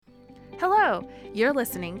Hello, you're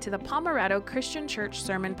listening to the Pomerado Christian Church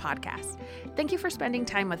Sermon Podcast. Thank you for spending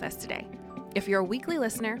time with us today. If you're a weekly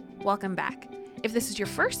listener, welcome back. If this is your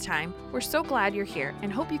first time, we're so glad you're here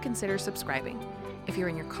and hope you consider subscribing. If you're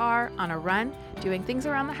in your car, on a run, doing things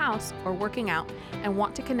around the house, or working out, and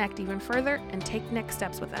want to connect even further and take next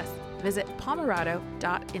steps with us, visit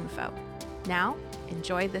pomerado.info. Now,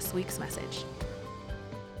 enjoy this week's message.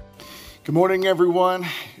 Good morning, everyone.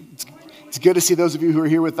 It's good to see those of you who are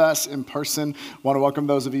here with us in person. I want to welcome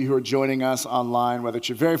those of you who are joining us online, whether it's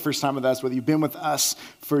your very first time with us, whether you've been with us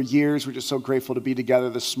for years. We're just so grateful to be together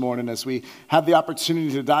this morning as we have the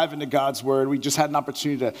opportunity to dive into God's Word. We just had an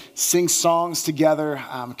opportunity to sing songs together.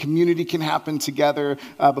 Community can happen together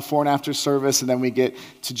before and after service, and then we get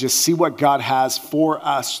to just see what God has for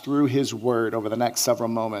us through His Word over the next several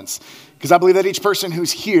moments. Because I believe that each person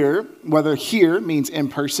who's here, whether here means in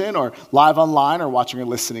person or live online or watching or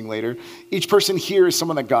listening later, each person here is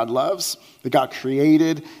someone that God loves, that God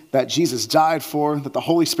created, that Jesus died for, that the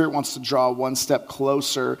Holy Spirit wants to draw one step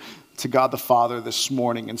closer to God the Father this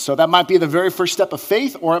morning. And so that might be the very first step of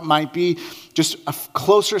faith, or it might be just a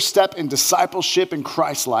closer step in discipleship and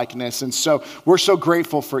Christ-likeness. And so we're so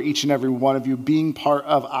grateful for each and every one of you being part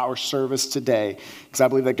of our service today, because I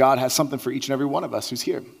believe that God has something for each and every one of us who's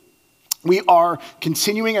here. We are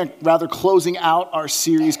continuing, and rather closing out our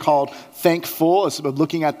series called Thankful, as we're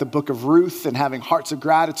looking at the book of Ruth and having hearts of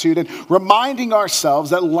gratitude and reminding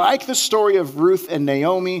ourselves that, like the story of Ruth and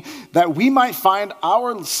Naomi, that we might find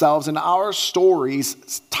ourselves in our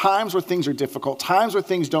stories times where things are difficult, times where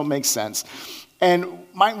things don't make sense, and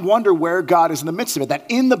might wonder where God is in the midst of it. That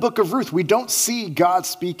in the book of Ruth, we don't see God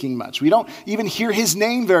speaking much. We don't even hear his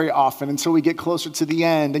name very often until we get closer to the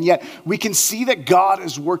end. And yet we can see that God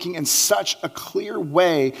is working in such a clear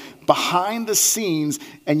way behind the scenes.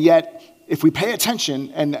 And yet, if we pay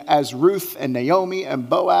attention, and as Ruth and Naomi and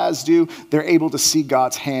Boaz do, they're able to see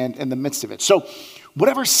God's hand in the midst of it. So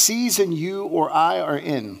whatever season you or I are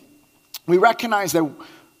in, we recognize that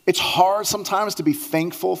it's hard sometimes to be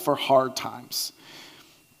thankful for hard times.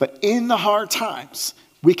 But in the hard times,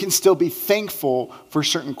 we can still be thankful for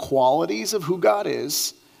certain qualities of who God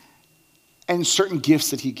is and certain gifts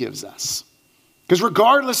that he gives us. Because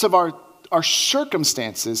regardless of our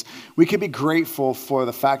circumstances, we can be grateful for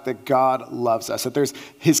the fact that God loves us, that there's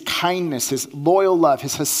his kindness, his loyal love,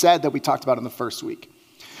 his hesed that we talked about in the first week.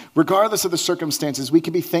 Regardless of the circumstances, we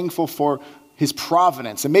can be thankful for his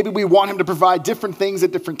providence. And maybe we want him to provide different things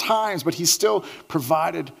at different times, but he's still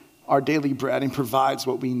provided our daily bread and provides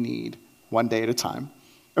what we need one day at a time.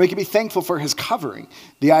 And we can be thankful for his covering,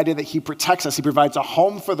 the idea that he protects us. He provides a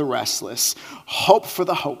home for the restless, hope for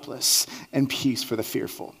the hopeless, and peace for the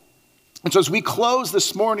fearful. And so as we close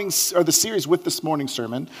this morning's, or the series with this morning's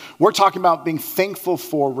sermon, we're talking about being thankful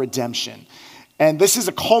for redemption. And this is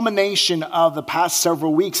a culmination of the past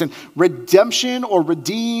several weeks. And redemption or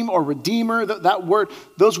redeem or redeemer, that word,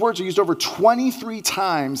 those words are used over 23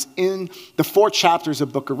 times in the 4 chapters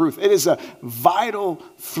of Book of Ruth. It is a vital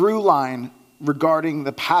through line regarding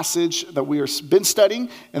the passage that we have been studying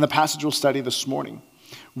and the passage we'll study this morning.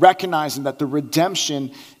 Recognizing that the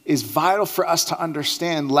redemption is vital for us to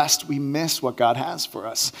understand lest we miss what God has for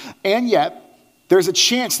us. And yet, there's a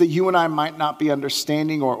chance that you and I might not be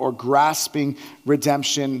understanding or grasping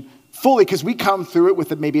redemption fully because we come through it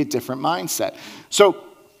with maybe a different mindset. So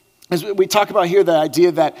as we talk about here, the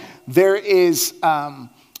idea that there is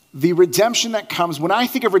the redemption that comes. When I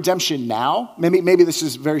think of redemption now, maybe this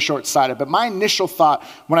is very short-sighted, but my initial thought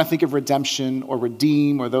when I think of redemption or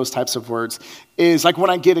redeem or those types of words is like when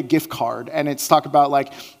I get a gift card and it's talk about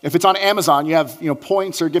like, if it's on Amazon, you have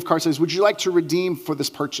points or gift card says, would you like to redeem for this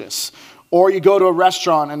purchase? Or you go to a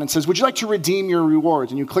restaurant and it says, would you like to redeem your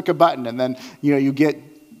rewards? And you click a button and then, you get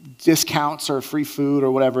discounts or free food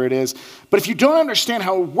or whatever it is. But if you don't understand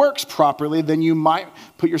how it works properly, then you might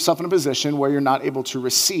put yourself in a position where you're not able to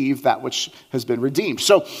receive that which has been redeemed.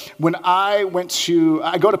 So when I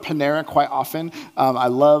go to Panera quite often. I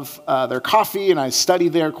love their coffee and I study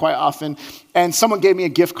there quite often. And someone gave me a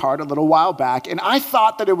gift card a little while back. And I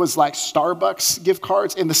thought that it was like Starbucks gift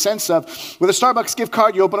cards in the sense of with a Starbucks gift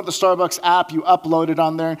card, you open up the Starbucks app, you upload it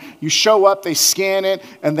on there, you show up, they scan it,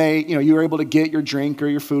 and you're able to get your drink or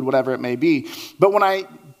your food, whatever it may be. But when I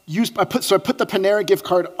put the Panera gift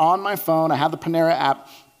card on my phone, I have the Panera app,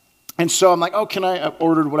 and so I'm like, oh, can I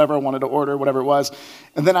ordered whatever I wanted to order, whatever it was.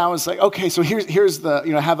 And then I was like, okay, so here's the,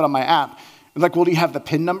 I have it on my app. And like, well, do you have the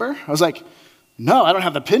PIN number? I was like, no, I don't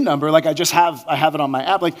have the PIN number. Like I have it on my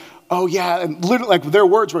app. Like, oh yeah. And literally like their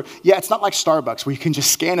words were, yeah, it's not like Starbucks where you can just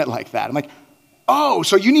scan it like that. I'm like, oh,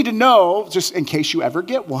 so you need to know, just in case you ever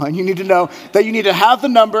get one, you need to know that you need to have the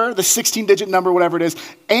number, the 16-digit number, whatever it is,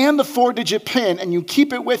 and the 4-digit PIN, and you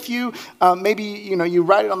keep it with you. Maybe, you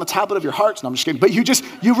write it on the tablet of your heart. No, I'm just kidding. But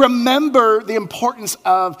you remember the importance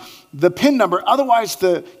of the PIN number. Otherwise,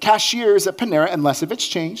 the cashiers at Panera, unless if it's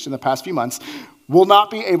changed in the past few months, will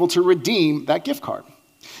not be able to redeem that gift card.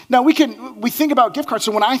 Now, we think about gift cards.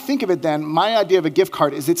 So when I think of it then, my idea of a gift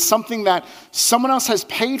card is it's something that someone else has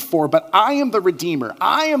paid for, but I am the redeemer.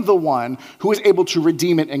 I am the one who is able to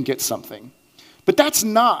redeem it and get something. But that's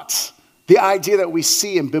not the idea that we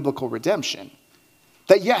see in biblical redemption.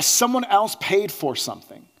 That yes, someone else paid for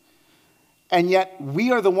something. And yet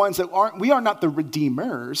we are the ones we are not the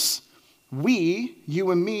redeemers. We,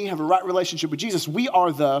 you and me, have a right relationship with Jesus. We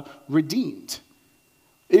are the redeemed.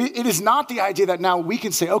 It is not the idea that now we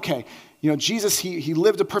can say, okay, Jesus, he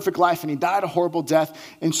lived a perfect life and he died a horrible death.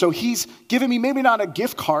 And so he's given me maybe not a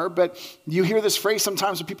gift card, but you hear this phrase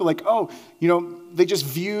sometimes with people like, they just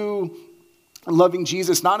view loving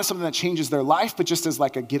Jesus not as something that changes their life, but just as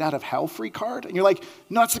like a get out of hell free card. And you're like,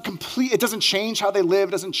 no, it doesn't change how they live.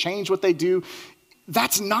 It doesn't change what they do.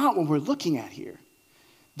 That's not what we're looking at here.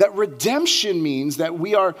 That redemption means that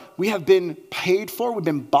we have been paid for, we've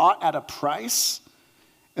been bought at a price,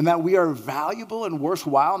 and that we are valuable and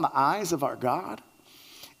worthwhile in the eyes of our God.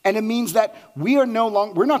 And it means that we're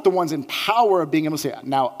not the ones in power of being able to say,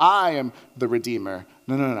 now I am the Redeemer.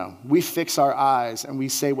 No. We fix our eyes and we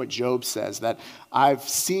say what Job says, that I've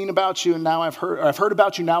seen about you and now I've heard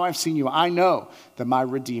about you, now I've seen you. I know that my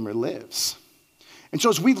Redeemer lives. And so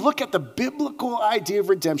as we look at the biblical idea of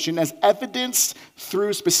redemption as evidenced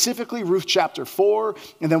through specifically Ruth chapter 4,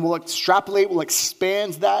 and then we'll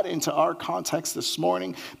expand that into our context this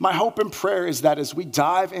morning, my hope and prayer is that as we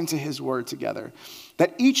dive into his word together,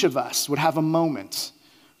 that each of us would have a moment,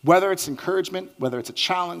 whether it's encouragement, whether it's a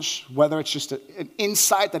challenge, whether it's just an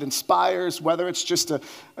insight that inspires, whether it's just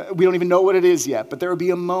we don't even know what it is yet, but there would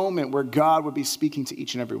be a moment where God would be speaking to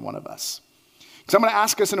each and every one of us. So I'm going to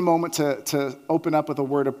ask us in a moment to open up with a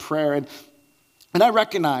word of prayer. And I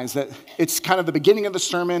recognize that it's kind of the beginning of the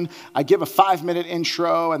sermon. I give a 5-minute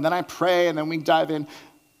intro, and then I pray, and then we dive in.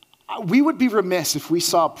 We would be remiss if we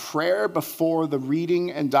saw prayer before the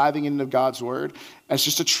reading and diving into God's word as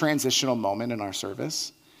just a transitional moment in our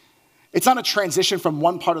service. It's not a transition from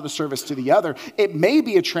one part of the service to the other. It may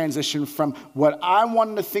be a transition from what I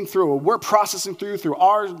wanted to think through, or we're processing through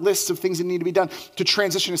our lists of things that need to be done, to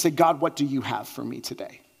transition and say, God, what do you have for me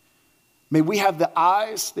today? May we have the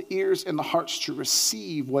eyes, the ears, and the hearts to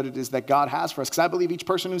receive what it is that God has for us. Because I believe each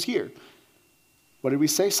person who's here, what did we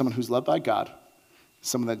say? Someone who's loved by God,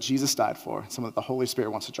 someone that Jesus died for, someone that the Holy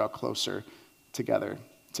Spirit wants to draw closer together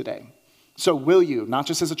today. So will you, not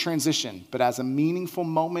just as a transition, but as a meaningful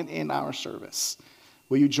moment in our service,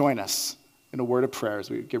 will you join us in a word of prayer as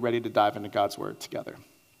we get ready to dive into God's word together?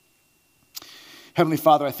 Heavenly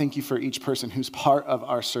Father, I thank you for each person who's part of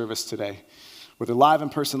our service today, whether live in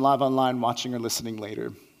person, live online, watching or listening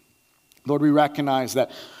later. Lord, we recognize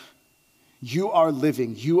that you are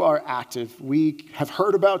living, you are active. We have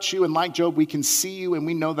heard about you, and like Job, we can see you, and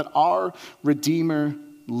we know that our Redeemer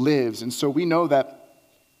lives. And so we know that,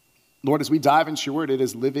 Lord, as we dive into your word, it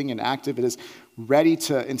is living and active. It is ready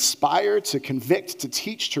to inspire, to convict, to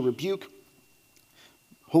teach, to rebuke.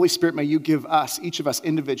 Holy Spirit, may you give us, each of us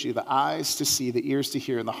individually, the eyes to see, the ears to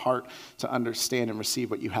hear, and the heart to understand and receive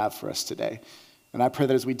what you have for us today. And I pray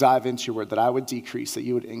that as we dive into your word, that I would decrease, that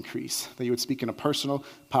you would increase, that you would speak in a personal,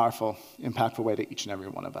 powerful, impactful way to each and every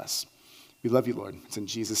one of us. We love you, Lord. It's in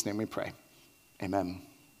Jesus' name we pray. Amen.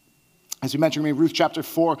 As we mentioned, in Ruth chapter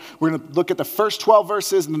 4, we're going to look at the first 12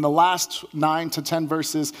 verses and then the last 9 to 10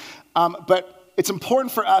 verses. But it's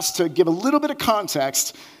important for us to give a little bit of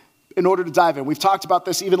context in order to dive in. We've talked about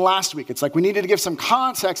this even last week. It's like we needed to give some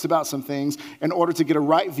context about some things in order to get a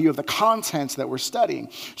right view of the content that we're studying.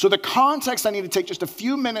 So the context I need to take just a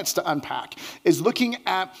few minutes to unpack is looking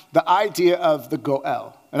at the idea of the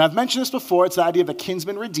Goel. And I've mentioned this before. It's the idea of a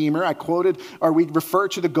kinsman redeemer. We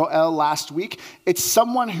referred to the Goel last week. It's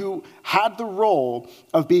someone who had the role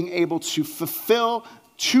of being able to fulfill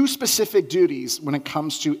two specific duties when it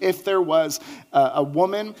comes to if there was a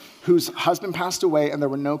woman whose husband passed away and there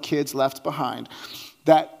were no kids left behind,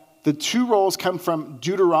 that the two roles come from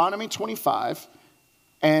Deuteronomy 25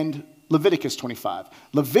 and Leviticus 25.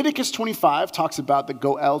 Leviticus 25 talks about the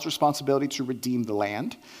Goel's responsibility to redeem the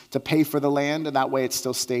land, to pay for the land, and that way it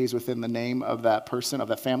still stays within the name of that person, of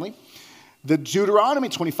that family. The Deuteronomy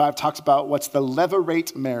 25 talks about what's the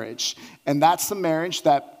levirate marriage, and that's the marriage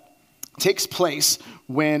that takes place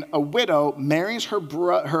when a widow marries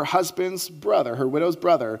her husband's brother, her widow's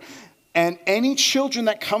brother, And any children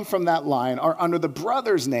that come from that line are under the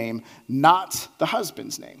brother's name, not the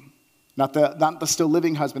husband's name. Not the still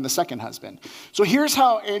living husband, the second husband. So here's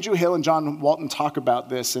how Andrew Hill and John Walton talk about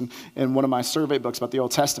this in one of my survey books about the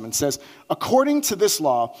Old Testament. It says, according to this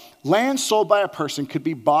law, land sold by a person could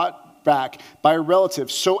be bought back by a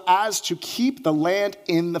relative so as to keep the land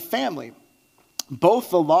in the family. Both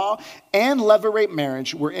the law and levirate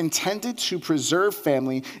marriage were intended to preserve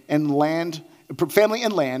family and land,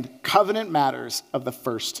 covenant matters of the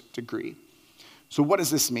first degree. So what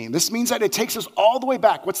does this mean? This means that it takes us all the way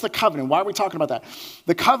back. What's the covenant? Why are we talking about that?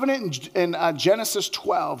 The covenant in Genesis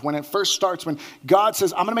 12, when it first starts, when God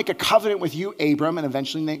says, I'm going to make a covenant with you, Abram, and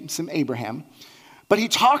eventually names him Abraham. But he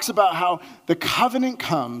talks about how the covenant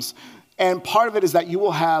comes, and part of it is that you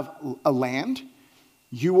will have a land,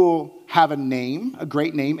 you will have a name, a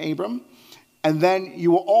great name, Abram, and then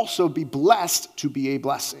you will also be blessed to be a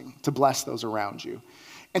blessing, to bless those around you.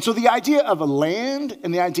 And so the idea of a land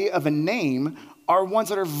and the idea of a name are ones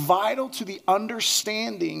that are vital to the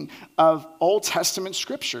understanding of Old Testament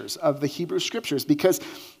scriptures, of the Hebrew scriptures, because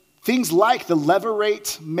things like the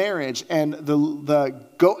levirate marriage and the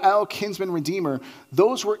Goel kinsman redeemer,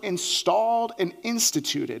 those were installed and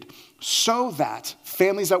instituted so that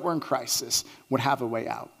families that were in crisis would have a way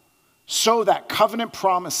out, so that covenant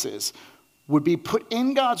promises would be put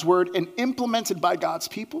in God's word and implemented by God's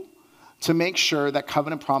people to make sure that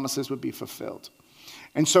covenant promises would be fulfilled.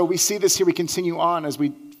 And so we see this here. We continue on as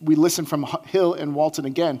we listen from Hill and Walton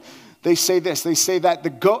again. They say this. They say that the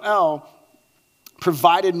Goel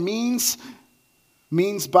provided means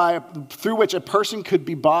through which a person could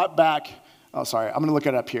be bought back. Oh, sorry. I'm going to look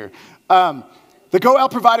it up here. The Goel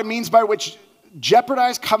provided means by which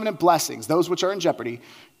jeopardized covenant blessings, those which are in jeopardy,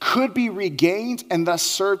 could be regained and thus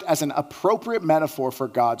served as an appropriate metaphor for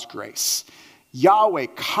God's grace. Yahweh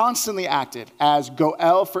constantly acted as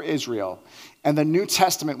Goel for Israel, and the New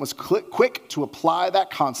Testament was quick to apply that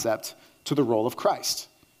concept to the role of Christ.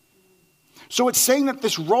 So it's saying that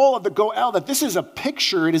this role of the Goel, that this is a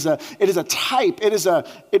picture, it is a type, it is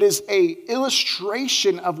a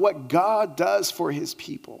illustration of what God does for his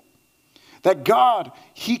people. That God,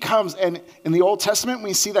 he comes, and in the Old Testament,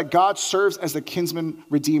 we see that God serves as the kinsman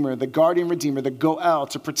redeemer, the guardian redeemer, the Goel,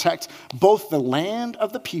 to protect both the land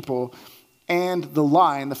of the people and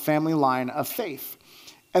the family line of faith.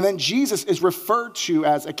 And then Jesus is referred to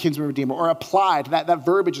as a kinsman redeemer, or applied, that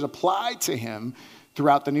verbiage is applied to him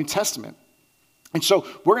throughout the New Testament. And so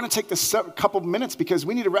we're going to take this a couple of minutes because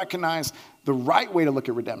we need to recognize the right way to look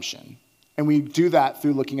at redemption. And we do that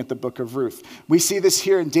through looking at the book of Ruth. We see this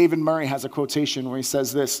here, and David Murray has a quotation where he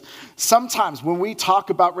says this: sometimes when we talk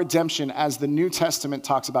about redemption as the New Testament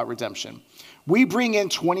talks about redemption, we bring in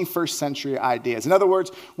 21st century ideas. In other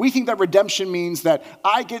words, we think that redemption means that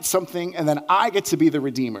I get something and then I get to be the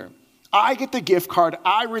redeemer. I get the gift card,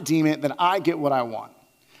 I redeem it, then I get what I want.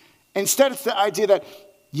 Instead, it's the idea that,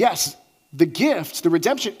 yes, the gift, the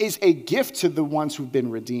redemption is a gift to the ones who've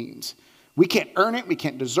been redeemed. We can't earn it, we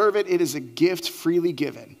can't deserve it. It is a gift freely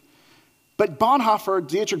given. But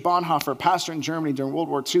Dietrich Bonhoeffer, pastor in Germany during World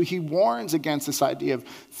War II, he warns against this idea of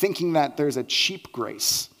thinking that there's a cheap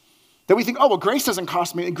grace. That we think, oh, well, grace doesn't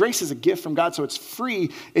cost me. Grace is a gift from God, so it's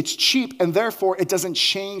free, it's cheap, and therefore it doesn't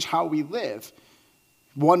change how we live.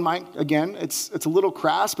 One might, again, it's a little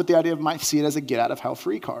crass, but the idea might see it as a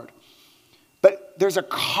get-out-of-hell-free card. But there's a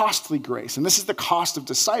costly grace, and this is the cost of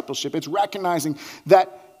discipleship. It's recognizing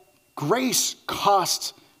that grace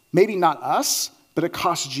costs maybe not us, but it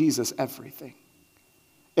costs Jesus everything.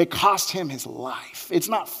 It cost him his life. It's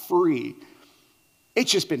not free.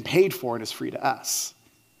 It's just been paid for and is free to us.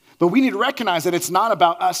 But we need to recognize that it's not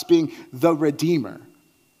about us being the redeemer.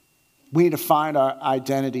 We need to find our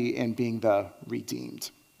identity in being the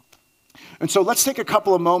redeemed. And so let's take a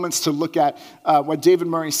couple of moments to look at what David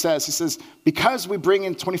Murray says. He says, because we bring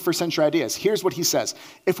in 21st century ideas, here's what he says.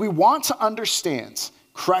 If we want to understand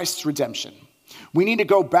Christ's redemption, we need to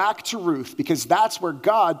go back to Ruth, because that's where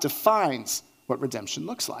God defines what redemption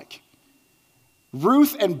looks like.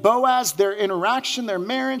 Ruth and Boaz, their interaction, their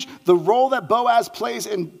marriage, the role that Boaz plays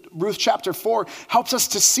in Ruth chapter 4 helps us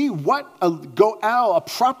to see what a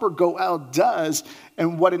proper Goel does,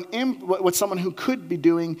 and what someone who could be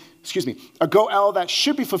doing, a Goel that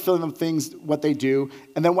should be fulfilling the things, what they do,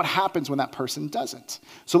 and then what happens when that person doesn't.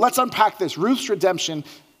 So let's unpack this. Ruth's redemption,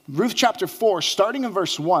 Ruth chapter 4, starting in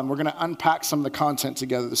verse 1, we're going to unpack some of the content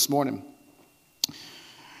together this morning.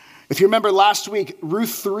 If you remember last week,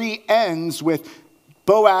 Ruth 3 ends with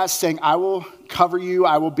Boaz saying, I will cover you,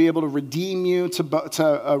 I will be able to redeem you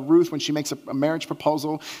to Ruth when she makes a marriage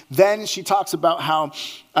proposal. Then she talks about how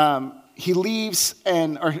he leaves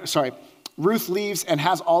Ruth leaves and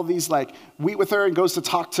has all these wheat with her and goes to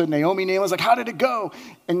talk to Naomi. Naomi's like, how did it go?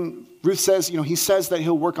 And Ruth says, he says that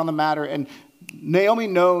he'll work on the matter. And Naomi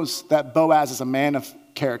knows that Boaz is a man of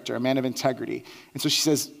character, a man of integrity. And so she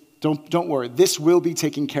says, don't worry. This will be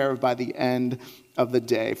taken care of by the end of the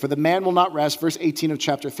day. For the man will not rest, verse 18 of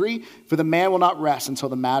chapter 3, for the man will not rest until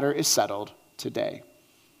the matter is settled today.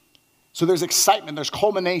 So there's excitement, there's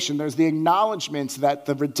culmination, there's the acknowledgement that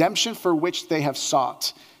the redemption for which they have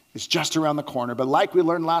sought is just around the corner. But like we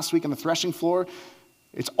learned last week on the threshing floor,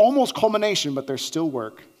 it's almost culmination, but there's still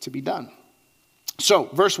work to be done. So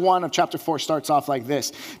verse 1 of chapter 4 starts off like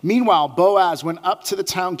this. Meanwhile, Boaz went up to the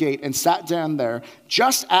town gate and sat down there,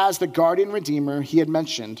 just as the guardian redeemer he had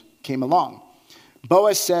mentioned came along.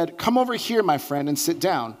 Boaz said, come over here, my friend, and sit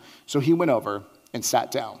down. So he went over and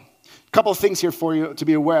sat down. A couple of things here for you to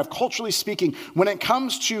be aware of. Culturally speaking, when it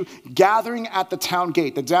comes to gathering at the town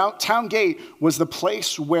gate was the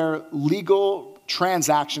place where legal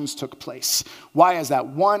transactions took place. Why is that?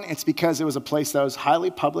 One, it's because it was a place that was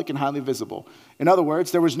highly public and highly visible. In other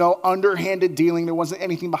words, there was no underhanded dealing. There wasn't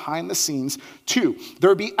anything behind the scenes. Two, there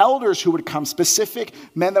would be elders who would come, specific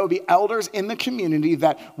men that would be elders in the community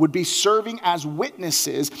that would be serving as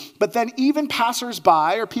witnesses. But then even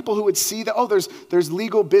passersby or people who would see that, there's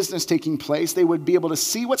legal business taking place, they would be able to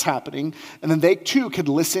see what's happening, and then they too could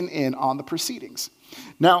listen in on the proceedings.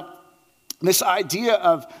 Now, this idea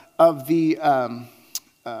of the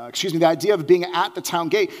idea of being at the town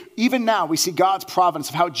gate, even now we see God's providence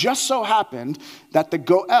of how it just so happened that the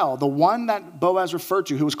Goel, the one that Boaz referred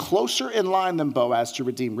to, who was closer in line than Boaz to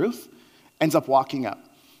redeem Ruth, ends up walking up.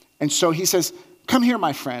 And so he says, come here,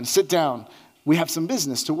 my friend, sit down. We have some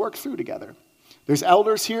business to work through together. There's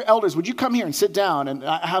elders here. Elders, would you come here and sit down? And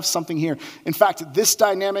I have something here. In fact, this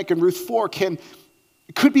dynamic in Ruth 4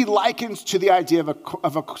 could be likened to the idea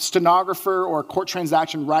of a stenographer or a court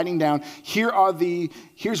transaction writing down,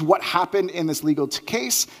 here's what happened in this legal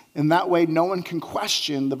case, and that way no one can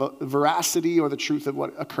question the veracity or the truth of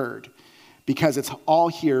what occurred, because it's all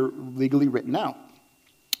here legally written out.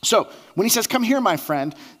 So when he says, come here, my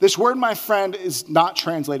friend, this word, my friend, is not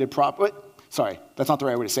translated properly. Sorry, that's not the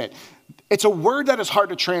right way to say it. It's a word that is hard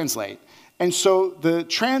to translate. And so the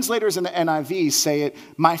translators in the NIV say it,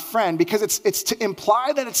 my friend, because it's to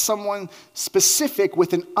imply that it's someone specific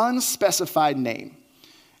with an unspecified name.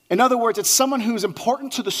 In other words, it's someone who's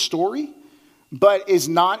important to the story, but is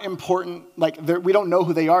not important, we don't know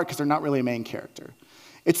who they are because they're not really a main character.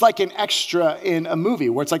 It's like an extra in a movie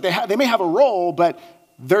where it's like they may have a role, but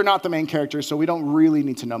they're not the main character, so we don't really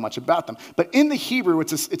need to know much about them. But in the Hebrew,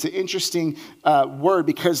 it's an interesting word,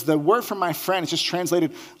 because the word for my friend is just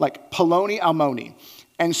translated like Poloni Almoni.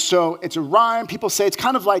 And so it's a rhyme. People say it's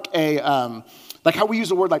kind of like like how we use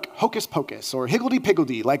the word like hocus pocus or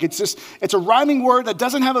higgledy-piggledy. It's a rhyming word that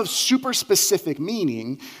doesn't have a super specific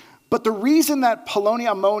meaning. But the reason that Poloni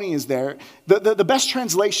Almoni is there, the best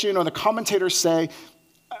translation, or the commentators say,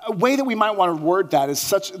 a way that we might want to word that is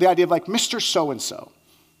the idea of like Mr. So-and-so.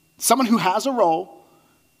 Someone who has a role,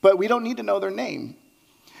 but we don't need to know their name.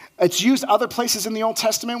 It's used other places in the Old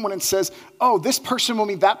Testament when it says, this person will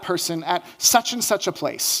meet that person at such and such a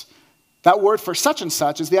place. That word for such and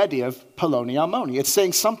such is the idea of Poloni Almoni. It's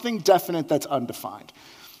saying something definite that's undefined.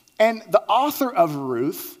 And the author of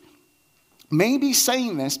Ruth may be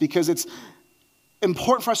saying this because it's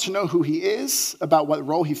important for us to know who he is, about what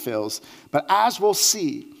role he fills. But as we'll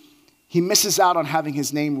see, he misses out on having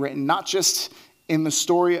his name written, not just in the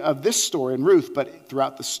story of this story in Ruth, but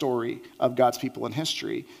throughout the story of God's people in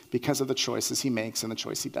history, because of the choices he makes and the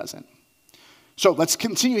choice he doesn't. So let's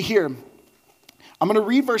continue here. I'm going to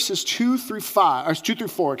read verses 2 through 4,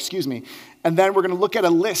 and then we're going to look at a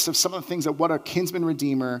list of some of the things that what a kinsman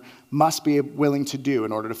redeemer must be willing to do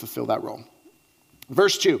in order to fulfill that role.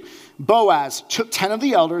 Verse 2, Boaz took 10 of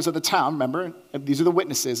the elders of the town, remember, these are the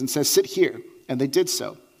witnesses, and says, sit here, and they did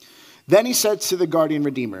so. Then he said to the guardian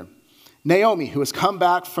redeemer, Naomi, who has come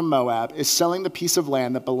back from Moab, is selling the piece of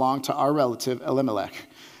land that belonged to our relative Elimelech.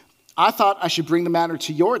 I thought I should bring the matter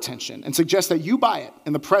to your attention and suggest that you buy it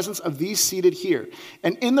in the presence of these seated here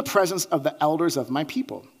and in the presence of the elders of my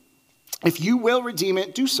people. If you will redeem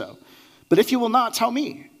it, do so. But if you will not, tell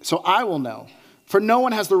me, so I will know. For no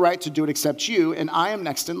one has the right to do it except you, and I am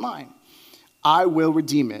next in line. I will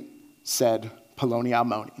redeem it, said Poloni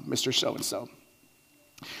Almoni, Mr. So-and-so.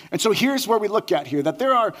 And so here's where we look at here, that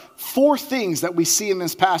there are 4 things that we see in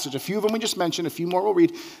this passage. A few of them we just mentioned, a few more we'll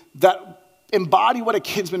read, that embody what a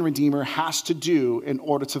kinsman redeemer has to do in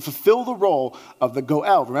order to fulfill the role of the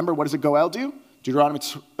Goel. Remember, what does a Goel do?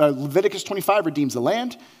 Leviticus 25 redeems the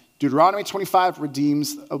land. Deuteronomy 25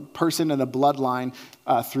 redeems a person and a bloodline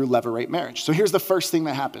through levirate marriage. So here's the first thing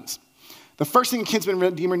that happens. the first thing a kinsman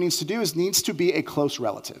redeemer needs to do is needs to be a close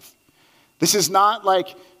relative. This is not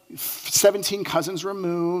like 17 cousins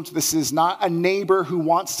removed. This is not a neighbor who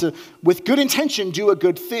wants to, with good intention, do a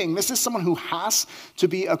good thing. This is someone who has to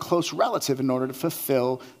be a close relative in order to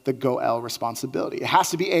fulfill the goel responsibility. It has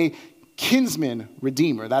to be a kinsman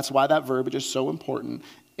redeemer. That's why that verbiage is so important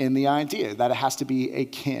in the idea, that it has to be a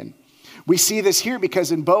kin. We see this here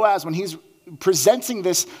because in Boaz, when he's presenting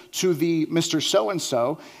this to the Mr.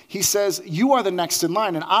 So-and-so, he says, you are the next in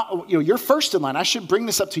line, and you're first in line. I should bring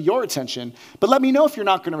this up to your attention, but let me know if you're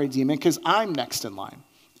not going to redeem it because I'm next in line.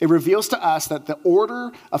 It reveals to us that the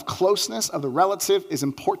order of closeness of the relative is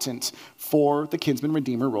important for the kinsman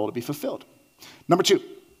redeemer role to be fulfilled. Number two,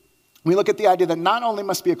 we look at the idea that not only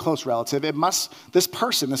must be a close relative, this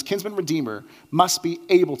person, this kinsman redeemer, must be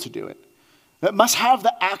able to do it. It must have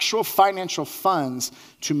the actual financial funds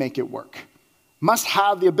to make it work. Must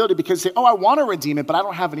have the ability, because say, I want to redeem it, but I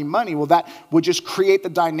don't have any money. Well, that would just create the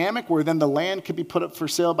dynamic where then the land could be put up for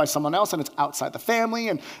sale by someone else and it's outside the family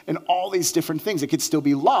and all these different things. It could still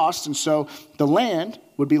be lost, and so the land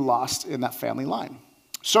would be lost in that family line.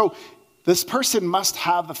 So this person must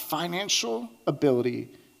have the financial ability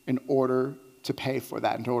in order to pay for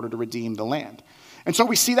that, in order to redeem the land. And so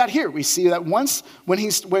we see that here. We see that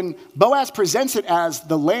when Boaz presents it as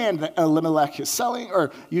the land that Elimelech is selling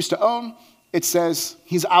or used to own, it says,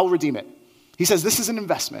 I'll redeem it. He says, this is an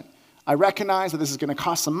investment. I recognize that this is going to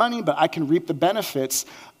cost some money, but I can reap the benefits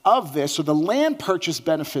of this. So the land purchase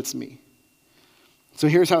benefits me. So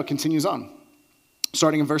here's how it continues on,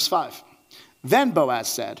 starting in verse 5. Then Boaz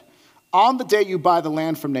said, on the day you buy the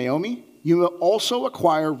land from Naomi, you will also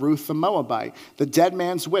acquire Ruth the Moabite, the dead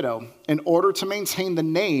man's widow, in order to maintain the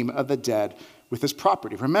name of the dead with his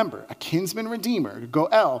property. Remember, a kinsman redeemer,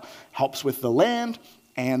 goel, helps with the land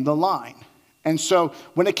and the line. And so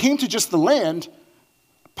when it came to just the land,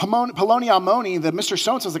 Poloni Almoni, the Mr.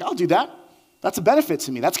 So-and-so, was like, I'll do that. That's a benefit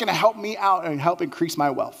to me. That's going to help me out and help increase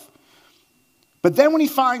my wealth. But then when he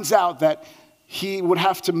finds out that he would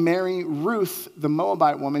have to marry Ruth, the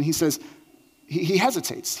Moabite woman, he says, he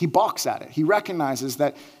hesitates. He balks at it. He recognizes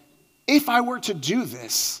that if I were to do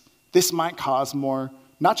this, this might cause more,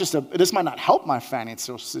 this might not help my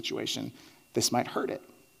financial situation. This might hurt it.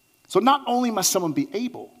 So not only must someone be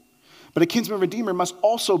able, but a kinsman redeemer must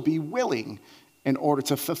also be willing in order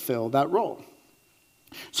to fulfill that role.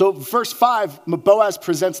 So verse 5, Boaz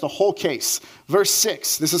presents the whole case. Verse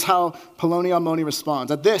 6, this is how Poloni Almoni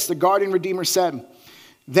responds. At this, the guardian redeemer said,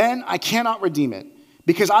 then I cannot redeem it,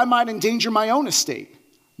 because I might endanger my own estate.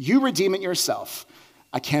 You redeem it yourself.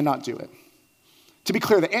 I cannot do it. To be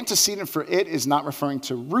clear, the antecedent for it is not referring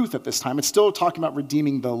to Ruth at this time. It's still talking about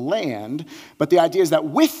redeeming the land, but the idea is that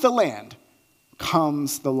with the land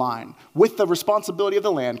comes the line. With the responsibility of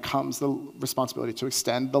the land comes the responsibility to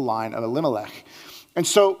extend the line of Elimelech. And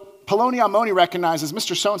so Poloni Almoni recognizes,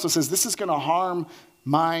 Mr. So-and-so says, this is going to harm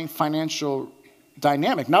my financial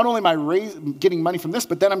dynamic. Not only am I getting money from this,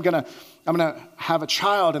 but then I'm going to have a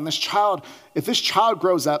child, and if this child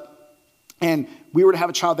grows up and we were to have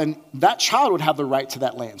a child, then that child would have the right to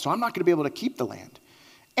that land. So I'm not going to be able to keep the land.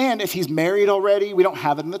 And if he's married already, we don't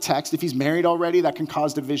have it in the text. If he's married already, that can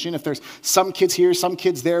cause division. If there's some kids here, some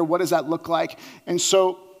kids there, what does that look like? And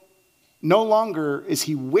so no longer is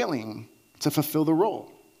he willing to fulfill the role.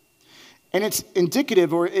 And it's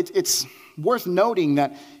indicative, or it's worth noting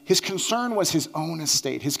that his concern was his own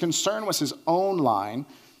estate. His concern was his own line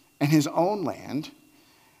and his own land.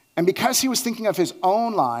 And because he was thinking of his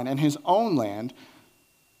own line and his own land,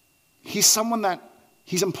 he's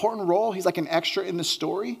important role. He's like an extra in the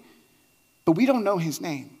story, but we don't know his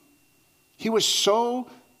name. He was so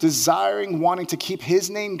wanting to keep his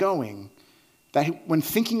name going that when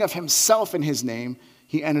thinking of himself and his name,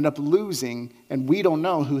 he ended up losing, and we don't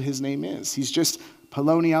know who his name is. He's just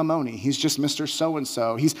Poloni Almoni. He's just Mr.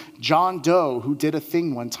 So-and-so. He's John Doe who did a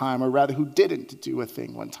thing one time, or rather who didn't do a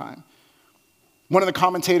thing one time. One of the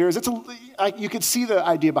commentators, you could see the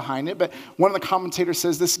idea behind it, but one of the commentators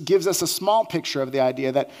says this gives us a small picture of the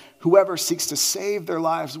idea that whoever seeks to save their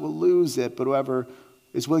lives will lose it, but whoever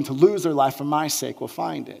is willing to lose their life for my sake will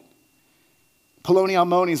find it. Poloni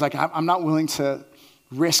Almoni is like, I'm not willing to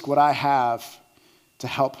risk what I have to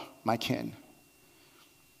help my kin.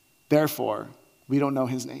 Therefore, we don't know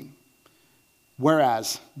his name.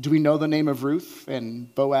 Whereas, do we know the name of Ruth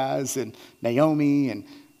and Boaz and Naomi and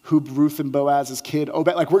who Ruth and Boaz's kid,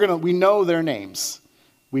 Obed? Like we know their names.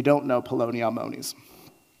 We don't know Poloni Almoni's.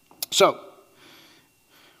 So,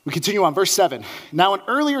 we continue on, verse 7. Now in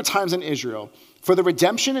earlier times in Israel, For the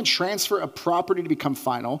redemption and transfer of property to become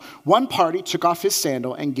final, one party took off his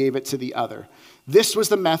sandal and gave it to the other. This was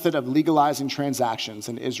the method of legalizing transactions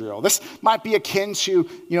in Israel. This might be akin to,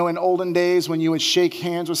 in olden days when you would shake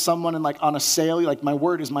hands with someone and on a sale, my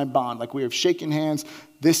word is my bond. We have shaken hands.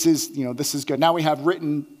 This is good. Now we have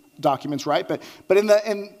written documents, right? But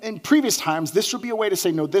in previous times, this would be a way to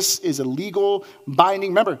say, no, this is a legal binding.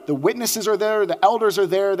 Remember, the witnesses are there, the elders are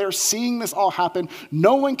there, they're seeing this all happen.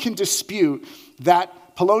 No one can dispute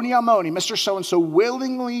that Ploni Almoni, Mr. So-and-so,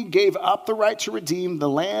 willingly gave up the right to redeem the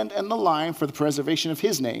land and the line for the preservation of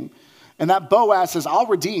his name. And that Boaz says, I'll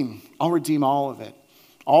redeem all of it,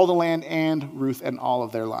 all the land and Ruth and all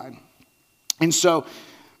of their line. And so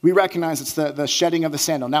we recognize it's the shedding of the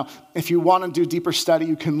sandal. Now, if you want to do deeper study,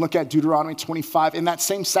 you can look at Deuteronomy 25. In that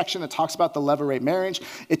same section that talks about the levirate marriage,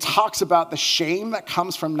 it talks about the shame that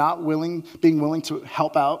comes from being willing to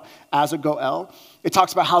help out as a goel. It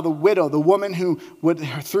talks about how the widow, the woman who would,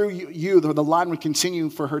 through the line would continue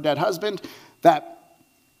for her dead husband, that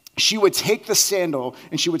she would take the sandal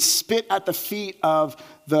and she would spit at the feet of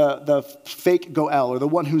the fake goel, or the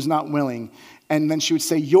one who's not willing. And then she would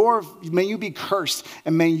say, may you be cursed,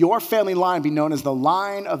 and may your family line be known as the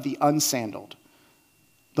line of the unsandaled.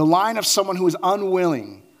 The line of someone who is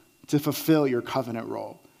unwilling to fulfill your covenant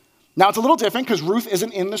role. Now, it's a little different because Ruth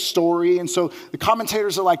isn't in the story, and so the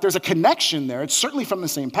commentators are there's a connection there. It's certainly from the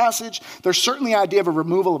same passage. There's certainly the idea of a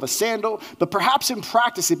removal of a sandal, but perhaps in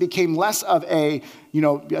practice it became less of a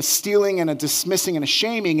stealing and a dismissing and a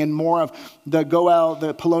shaming, and more of the goel,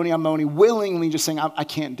 the Ploni Almoni, willingly just saying, I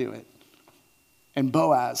can't do it. And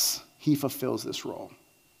Boaz, he fulfills this role.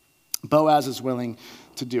 Boaz is willing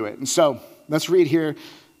to do it. And so let's read here,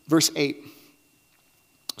 verse 8.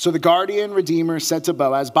 So the guardian redeemer said to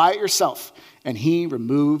Boaz, buy it yourself. And he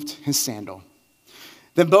removed his sandal.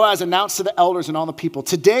 Then Boaz announced to the elders and all the people,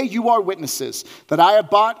 today you are witnesses that I have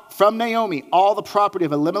bought from Naomi all the property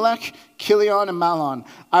of Elimelech, Chilion, and Mahlon.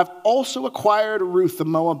 I've also acquired Ruth the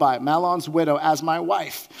Moabite, Mahlon's widow, as my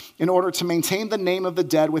wife, in order to maintain the name of the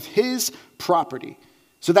dead with his property,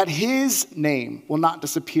 so that his name will not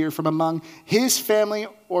disappear from among his family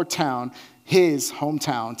or town, his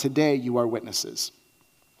hometown. Today you are witnesses.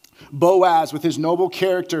 Boaz, with his noble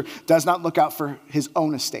character, does not look out for his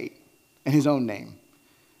own estate and his own name.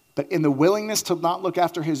 But in the willingness to not look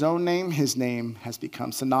after his own name, his name has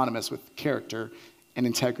become synonymous with character and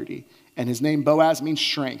integrity. And his name, Boaz, means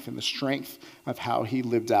strength, and the strength of how he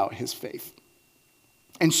lived out his faith.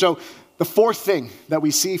 And so the fourth thing that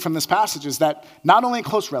we see from this passage is that not only a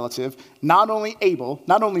close relative, not only able,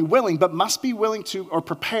 not only willing, but must be willing to or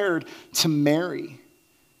prepared to marry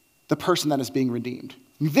the person that is being redeemed.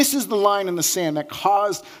 This is the line in the sand that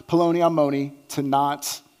caused Ploni Almoni to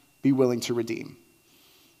not be willing to redeem.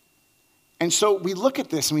 And so we look at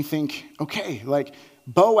this and we think, okay,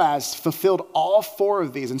 Boaz fulfilled all four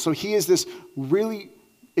of these. And so he is this really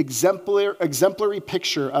exemplary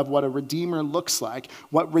picture of what a redeemer looks like,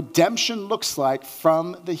 what redemption looks like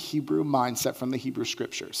from the Hebrew mindset, from the Hebrew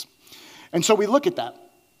scriptures. And so we look at that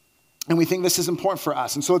and we think this is important for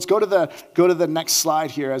us. And so let's go to the next slide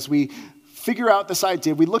here as we figure out this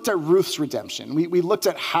idea. We looked at Ruth's redemption. We looked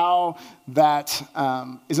at how that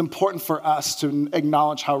is important for us to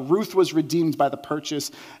acknowledge how Ruth was redeemed by the purchase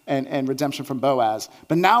and redemption from Boaz.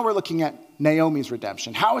 But now we're looking at Naomi's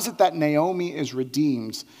redemption. How is it that Naomi is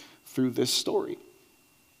redeemed through this story?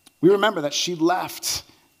 We remember that she left,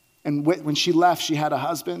 and when she left, she had a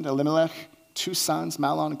husband, Elimelech, 2 sons,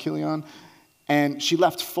 Mahlon and Chilion, and she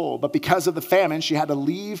left full. But because of the famine, she had to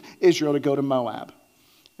leave Israel to go to Moab.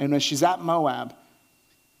 And when she's at Moab,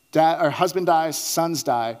 her husband dies, sons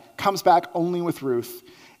die, comes back only with Ruth.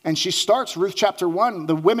 And she starts Ruth chapter 1.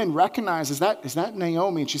 The women recognize, is that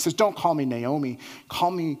Naomi? And she says, don't call me Naomi. Call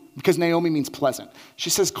me, because Naomi means pleasant. She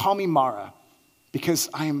says, call me Mara, because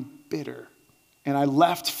I am bitter. And I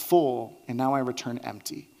left full, and now I return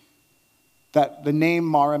empty. That the name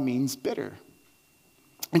Mara means bitter.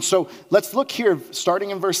 And so let's look here, starting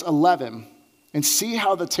in verse 11, and see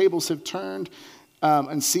how the tables have turned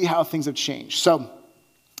and see how things have changed. So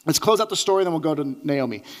let's close out the story, then we'll go to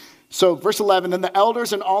Naomi. So verse 11, then the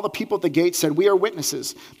elders and all the people at the gate said, we are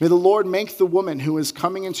witnesses. May the Lord make the woman who is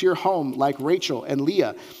coming into your home like Rachel and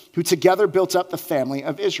Leah, who together built up the family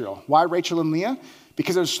of Israel. Why Rachel and Leah?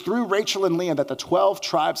 Because it was through Rachel and Leah that the 12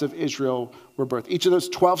 tribes of Israel were birthed. Each of those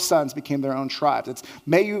 12 sons became their own tribes. It's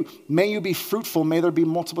may you be fruitful, may there be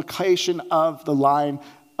multiplication of the line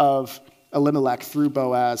of Elimelech through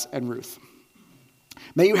Boaz and Ruth.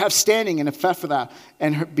 May you have standing in Ephrathah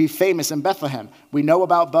and be famous in Bethlehem. We know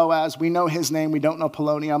about Boaz. We know his name. We don't know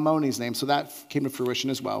Ploni Almoni's name. So that came to fruition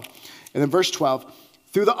as well. And then verse 12,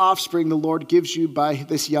 Through the offspring the Lord gives you by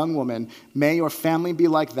this young woman, may your family be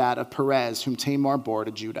like that of Perez, whom Tamar bore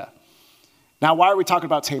to Judah. Now, why are we talking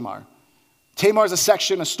about Tamar? Tamar is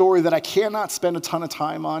a story that I cannot spend a ton of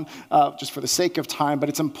time on just for the sake of time, but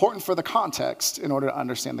it's important for the context in order to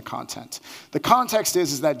understand the content. The context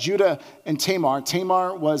is that Judah and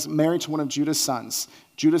Tamar was married to one of Judah's sons.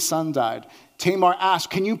 Judah's son died. Tamar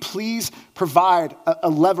asked, can you please provide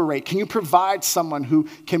a levirate? Can you provide someone who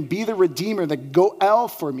can be the redeemer, the Goel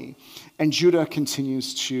for me? And Judah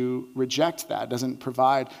continues to reject that, doesn't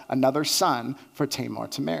provide another son for Tamar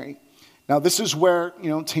to marry. Now, this is where,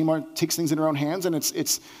 Tamar takes things in her own hands, and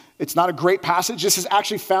it's not a great passage. This is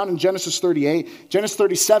actually found in Genesis 38. Genesis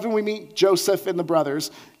 37, we meet Joseph and the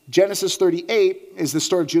brothers. Genesis 38 is the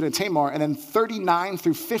story of Judah and Tamar, and then 39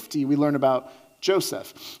 through 50, we learn about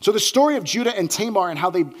Joseph. So the story of Judah and Tamar and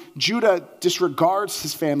how Judah disregards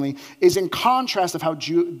his family is in contrast of how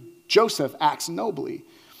Joseph acts nobly.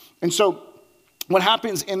 And so what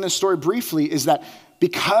happens in this story briefly is that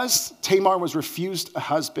because Tamar was refused a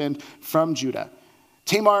husband from Judah,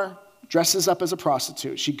 Tamar dresses up as a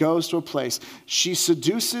prostitute. She goes to a place. She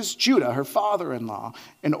seduces Judah, her father-in-law,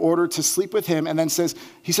 in order to sleep with him, and then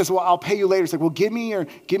he says, well, I'll pay you later. It's like, well, give me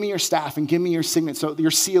your staff and give me your signet, so your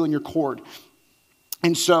seal and your cord.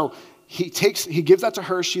 And so he gives that to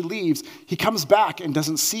her. She leaves. He comes back and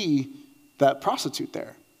doesn't see that prostitute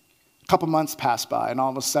there. A couple months pass by, and all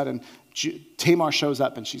of a sudden, Tamar shows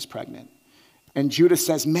up and she's pregnant. And Judah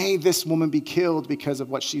says, may this woman be killed because of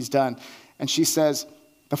what she's done. And she says,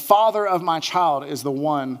 the father of my child is the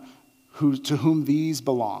one to whom these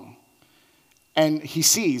belong. And he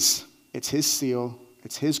sees it's his seal,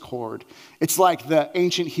 it's his cord. It's like the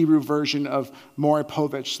ancient Hebrew version of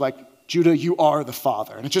Moripovich, like, Judah, you are the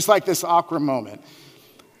father. And it's just like this awkward moment.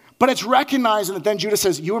 But it's recognizing that then Judah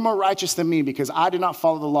says, you are more righteous than me because I did not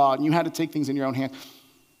follow the law and you had to take things in your own hand.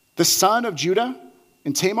 The son of Judah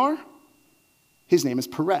and Tamar, his name is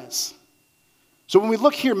Perez. So when we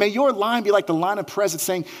look here, may your line be like the line of Perez. It's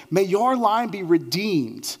saying, may your line be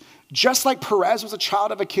redeemed. Just like Perez was a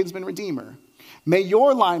child of a kinsman redeemer. May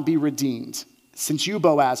your line be redeemed, since you,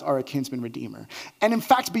 Boaz, are a kinsman redeemer. And in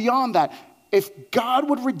fact, beyond that, if God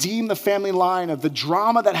would redeem the family line of the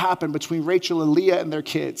drama that happened between Rachel and Leah and their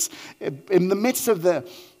kids, in the midst of the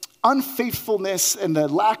unfaithfulness and the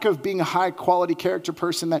lack of being a high-quality character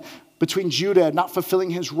person that between Judah not fulfilling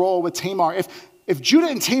his role with Tamar, if Judah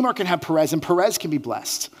and Tamar can have Perez and Perez can be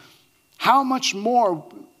blessed, how much more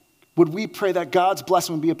would we pray that God's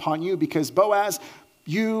blessing would be upon you? Because Boaz,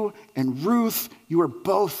 you and Ruth, you are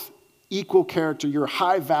both equal character, your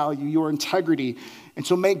high value, your integrity. And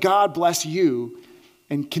so may God bless you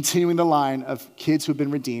in continuing the line of kids who have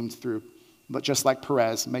been redeemed through, but just like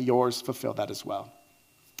Perez, may yours fulfill that as well.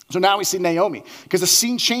 So now we see Naomi, because the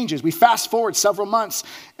scene changes. We fast forward several months,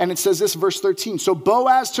 and it says this, verse 13. So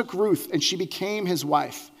Boaz took Ruth, and she became his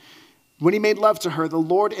wife. When he made love to her, the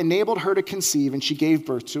Lord enabled her to conceive, and she gave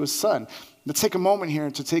birth to a son. Let's take a moment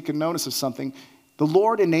here to take a notice of something. The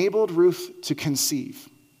Lord enabled Ruth to conceive.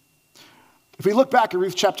 If we look back at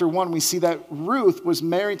Ruth chapter 1, we see that Ruth was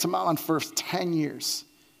married to Mahlon for 10 years.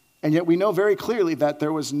 And yet we know very clearly that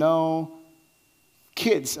there was no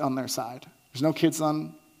kids on their side. There's no kids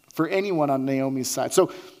for anyone on Naomi's side.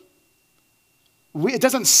 So it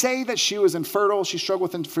doesn't say that she was infertile, she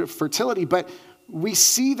struggled with infertility, but we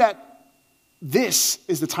see that this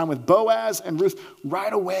is the time with Boaz and Ruth.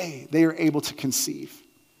 Right away, they are able to conceive.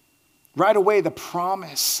 Right away, the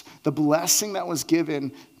promise, the blessing that was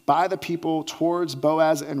given by the people towards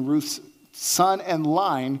Boaz and Ruth's son and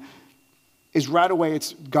line is right away,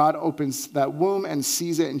 God opens that womb and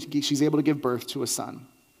sees it, and she's able to give birth to a son.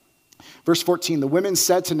 Verse 14, the women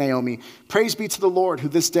said to Naomi, praise be to the Lord, who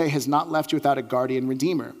this day has not left you without a guardian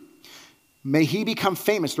redeemer. May he become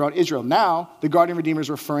famous throughout Israel. Now, the guardian redeemer is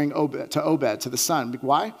referring to Obed, to the son.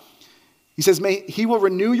 Why? He says, he will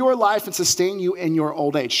renew your life and sustain you in your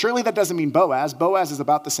old age. Surely that doesn't mean Boaz. Boaz is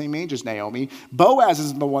about the same age as Naomi. Boaz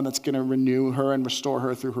isn't the one that's going to renew her and restore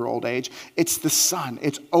her through her old age. It's the son.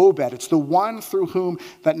 It's Obed. It's the one through whom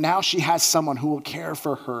that now she has someone who will care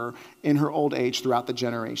for her in her old age throughout the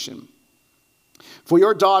generation. For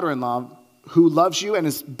your daughter-in-law, who loves you and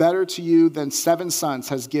is better to you than 7 sons,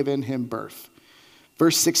 has given him birth.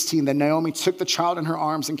 Verse 16, then Naomi took the child in her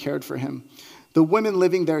arms and cared for him. The women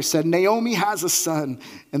living there said, Naomi has a son,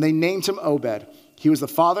 and they named him Obed. He was the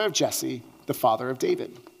father of Jesse, the father of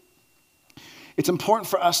David. It's important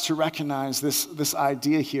for us to recognize this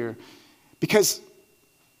idea here, because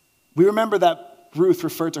we remember that Ruth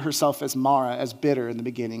referred to herself as Mara, as bitter, in the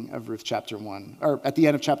beginning of Ruth chapter 1, or at the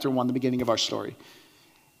end of chapter 1, the beginning of our story.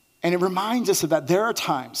 And it reminds us of that there are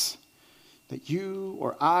times that you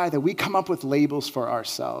or I, that we come up with labels for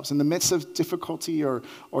ourselves. In the midst of difficulty or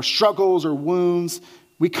struggles or wounds,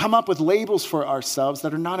 we come up with labels for ourselves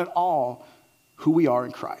that are not at all who we are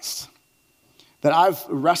in Christ. That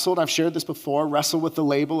I've shared this before, wrestled with the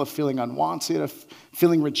label of feeling unwanted, of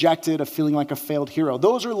feeling rejected, of feeling like a failed hero.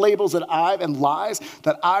 Those are labels and lies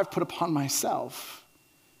that I've put upon myself.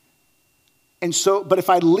 And so, but if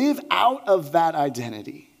I live out of that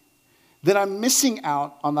identity, then I'm missing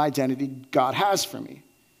out on the identity God has for me.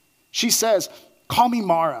 She says, call me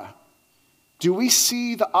Mara. Do we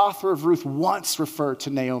see the author of Ruth once refer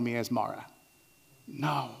to Naomi as Mara?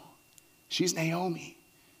 No, she's Naomi.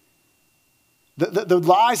 The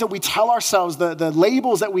lies that we tell ourselves, the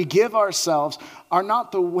labels that we give ourselves are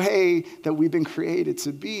not the way that we've been created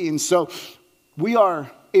to be. And so we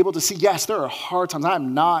are able to see, yes, there are hard times.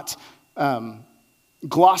 I'm not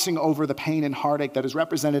glossing over the pain and heartache that is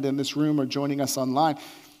represented in this room or joining us online.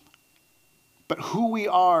 But who we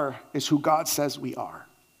are is who God says we are.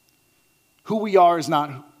 Who we are is not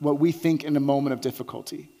what we think in a moment of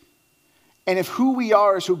difficulty. And if who we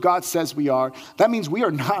are is who God says we are, that means we are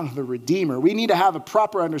not the Redeemer. We need to have a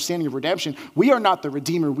proper understanding of redemption. We are not the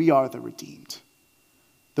Redeemer, we are the redeemed.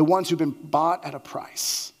 The ones who've been bought at a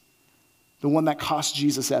price. The one that cost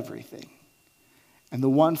Jesus everything. And the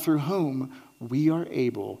one through whom we are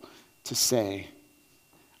able to say,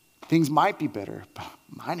 things might be bitter, but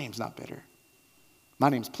my name's not bitter. My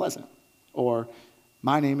name's pleasant. Or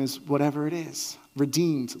my name is whatever it is.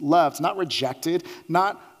 Redeemed, loved, not rejected,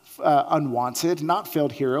 not unwanted, not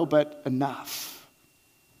failed hero, but enough.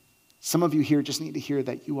 Some of you here just need to hear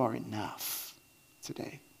that you are enough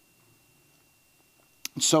today.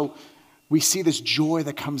 And so we see this joy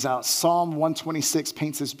that comes out. Psalm 126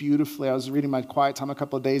 paints this beautifully. I was reading my quiet time a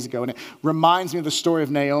couple of days ago, and it reminds me of the story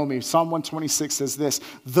of Naomi. Psalm 126 says this: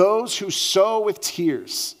 those who sow with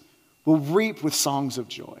tears will reap with songs of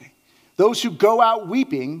joy. Those who go out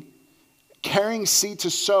weeping, carrying seed to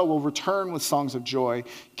sow, will return with songs of joy,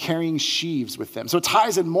 carrying sheaves with them. So it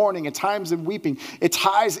ties in mourning, it ties in weeping, it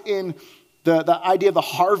ties in the idea of the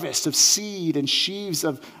harvest of seed and sheaves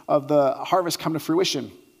of the harvest come to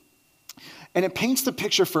fruition. And it paints the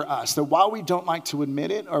picture for us that while we don't like to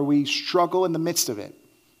admit it or we struggle in the midst of it,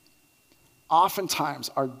 oftentimes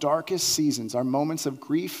our darkest seasons, our moments of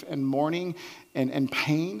grief and mourning and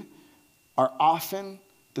pain are often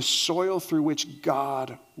the soil through which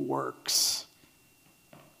God works.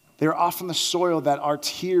 They're often the soil that our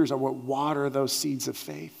tears are what water those seeds of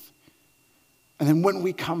faith. And then when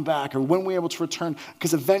we come back or when we're able to return,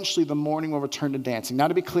 because eventually the morning will return to dancing. Now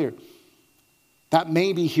to be clear, that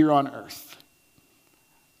may be here on earth.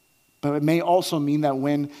 But it may also mean that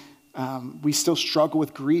when we still struggle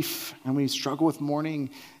with grief and we struggle with mourning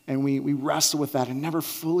and we wrestle with that, it never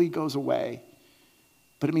fully goes away.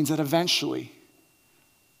 But it means that eventually,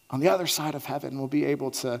 on the other side of heaven, we'll be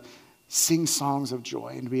able to sing songs of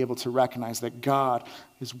joy and be able to recognize that God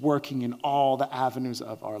is working in all the avenues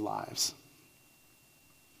of our lives.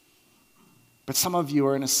 But some of you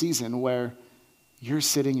are in a season where you're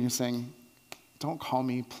sitting and you're saying, don't call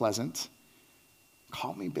me pleasant.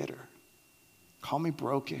 Call me bitter. Call me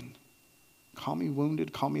broken. Call me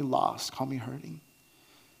wounded. Call me lost. Call me hurting.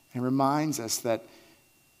 And it reminds us that,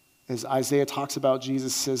 as Isaiah talks about,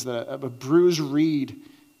 Jesus says that a bruised reed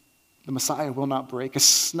the Messiah will not break.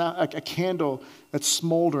 A candle that's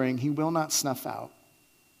smoldering, he will not snuff out.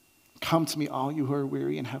 Come to me, all you who are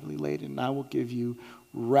weary and heavily laden, and I will give you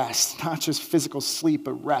rest. Not just physical sleep,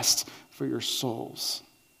 but rest for your souls.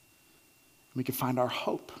 We can find our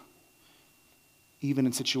hope, even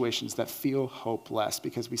in situations that feel hopeless,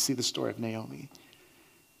 because we see the story of Naomi,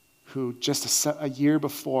 who just a year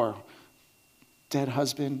before, dead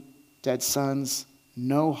husband, dead sons,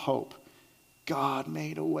 no hope. God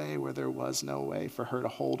made a way where there was no way for her to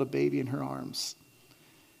hold a baby in her arms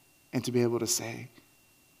and to be able to say,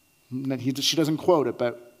 she doesn't quote it,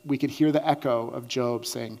 but we could hear the echo of Job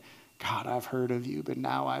saying, God, I've heard of you, but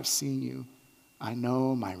now I've seen you. I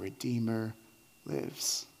know my Redeemer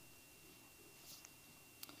lives.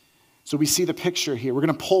 So we see the picture here. We're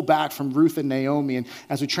going to pull back from Ruth and Naomi, and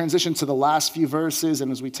as we transition to the last few verses,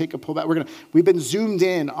 and as we take a pull back, we've been zoomed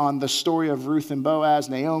in on the story of Ruth and Boaz,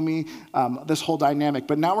 Naomi, this whole dynamic.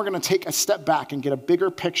 But now we're going to take a step back and get a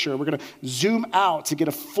bigger picture. We're going to zoom out to get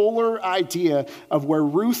a fuller idea of where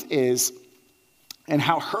Ruth is and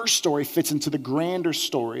how her story fits into the grander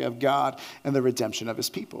story of God and the redemption of his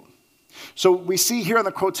people. So we see here on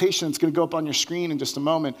the quotation, it's going to go up on your screen in just a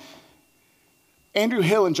moment. Andrew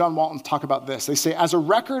Hill and John Walton talk about this. They say, as a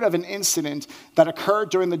record of an incident that occurred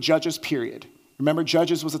during the Judges period. Remember,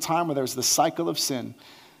 Judges was a time where there was the cycle of sin.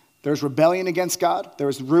 There was rebellion against God. There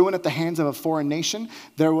was ruin at the hands of a foreign nation.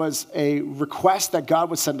 There was a request that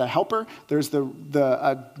God would send a helper. There's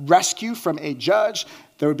the rescue from a judge.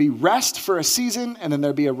 There would be rest for a season, and then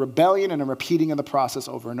there'd be a rebellion and a repeating of the process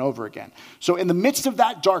over and over again. So in the midst of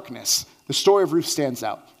that darkness, the story of Ruth stands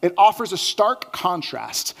out. It offers a stark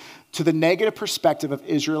contrast to the negative perspective of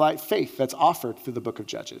Israelite faith that's offered through the book of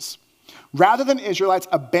Judges. Rather than Israelites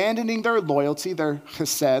abandoning their loyalty, their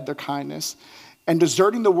chesed, their kindness, and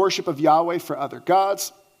deserting the worship of Yahweh for other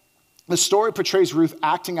gods, the story portrays Ruth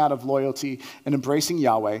acting out of loyalty and embracing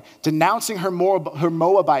Yahweh, denouncing her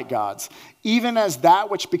Moabite gods, even as that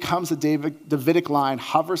which becomes the Davidic line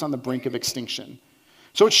hovers on the brink of extinction.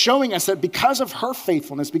 So it's showing us that because of her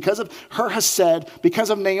faithfulness, because of her chesed, because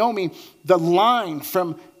of Naomi, the line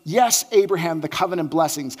from, yes, Abraham, the covenant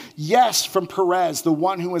blessings. Yes, from Perez, the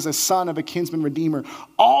one who was a son of a kinsman redeemer,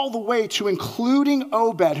 all the way to including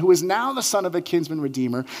Obed, who is now the son of a kinsman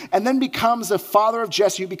redeemer, and then becomes the father of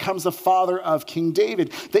Jesse, who becomes the father of King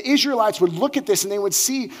David. The Israelites would look at this and they would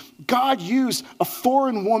see God use a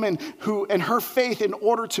foreign woman who, and her faith, in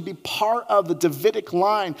order to be part of the Davidic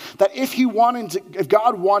line. That if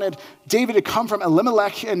God wanted David to come from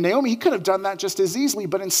Elimelech and Naomi, he could have done that just as easily.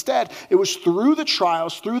 But instead, it was through the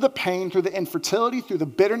trials, through the pain, through the infertility, through the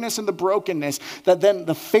bitterness and the brokenness, that then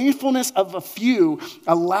the faithfulness of a few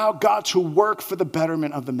allow God to work for the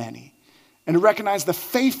betterment of the many. And to recognize the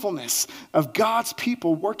faithfulness of God's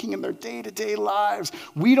people working in their day-to-day lives.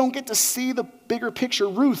 We don't get to see the bigger picture.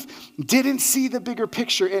 Ruth didn't see the bigger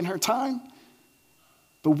picture in her time,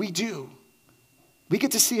 but we do. We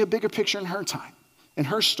get to see a bigger picture in her time, in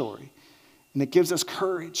her story. And it gives us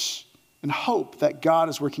courage and hope that God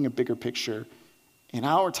is working a bigger picture in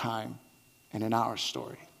our time and in our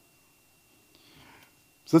story.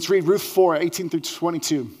 So let's read Ruth 4, 18 through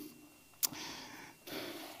 22.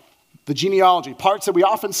 The genealogy, parts that we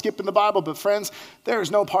often skip in the Bible, but friends, there is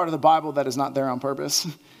no part of the Bible that is not there on purpose.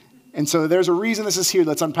 And so there's a reason this is here.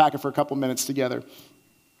 Let's unpack it for a couple minutes together.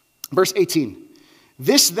 Verse 18.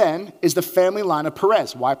 This then is the family line of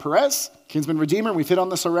Perez. Why Perez? Kinsman redeemer. We've hit on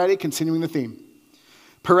this already, continuing the theme.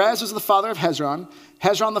 Perez was the father of Hezron.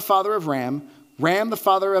 Hezron the father of Ram. Ram the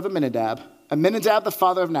father of Amminadab. Amminadab the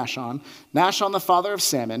father of Nahshon. Nahshon the father of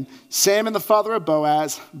Salmon. Salmon the father of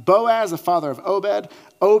Boaz. Boaz the father of Obed.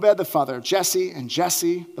 Obed the father of Jesse. And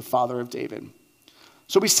Jesse the father of David.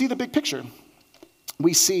 So we see the big picture.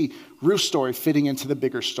 We see Ruth's story fitting into the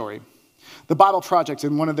bigger story. The Bible Project,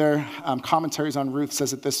 in one of their commentaries on Ruth,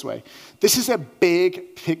 says it this way. This is a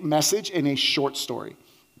big message in a short story.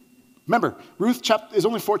 Remember, Ruth is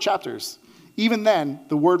only 4 chapters. Even then,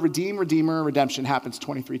 the word redeem, redeemer, redemption happens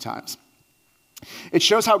 23 times. It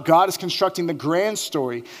shows how God is constructing the grand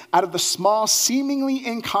story out of the small, seemingly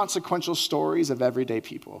inconsequential stories of everyday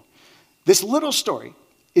people. This little story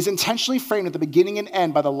is intentionally framed at the beginning and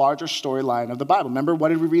end by the larger storyline of the Bible. Remember, what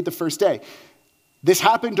did we read the first day? This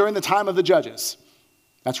happened during the time of the judges.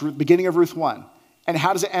 That's the beginning of Ruth 1. And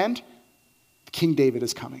how does it end? King David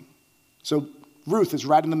is coming. So Ruth is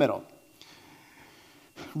right in the middle.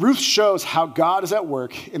 Ruth shows how God is at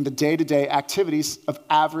work in the day-to-day activities of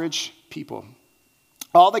average people.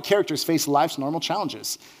 All the characters face life's normal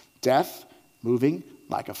challenges. Death, moving,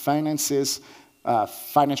 lack of financial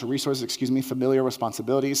resources, familiar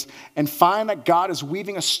responsibilities, and find that God is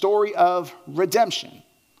weaving a story of redemption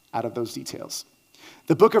out of those details.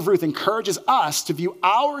 The book of Ruth encourages us to view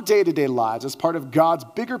our day-to-day lives as part of God's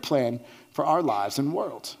bigger plan for our lives and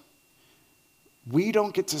world. We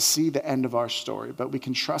don't get to see the end of our story, but we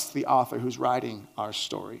can trust the author who's writing our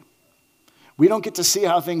story. We don't get to see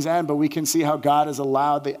how things end, but we can see how God has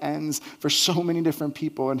allowed the ends for so many different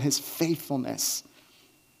people and his faithfulness.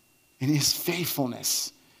 In his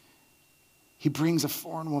faithfulness, he brings a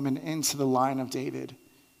foreign woman into the line of David.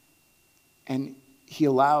 And he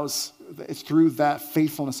allows, through that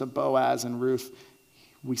faithfulness of Boaz and Ruth,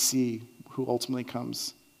 we see who ultimately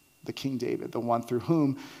comes, the King David, the one through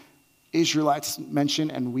whom Israelites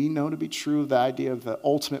mention, and we know to be true, the idea of the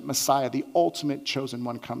ultimate Messiah, the ultimate chosen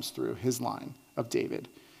one comes through his line of David,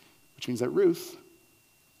 which means that Ruth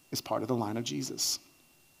is part of the line of Jesus.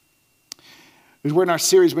 We're in our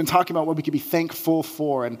series, we've been talking about what we could be thankful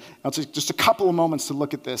for, and I'll take just a couple of moments to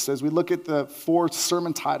look at this as we look at the 4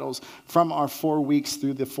 sermon titles from our 4 weeks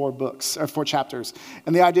through the 4 books, or 4 chapters.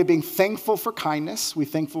 And the idea of being thankful for kindness, we're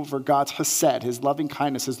thankful for God's chesed, his loving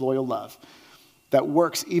kindness, his loyal love, that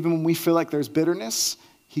works even when we feel like there's bitterness.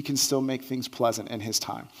 He can still make things pleasant in his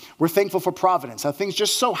time. We're thankful for providence, how things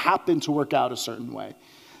just so happen to work out a certain way.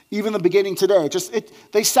 Even the beginning today,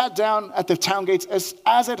 they sat down at the town gates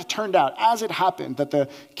as it turned out, as it happened, that the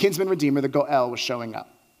kinsman redeemer, the Goel, was showing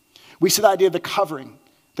up. We see the idea of the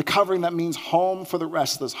The covering that means home for the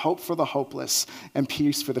restless, hope for the hopeless, and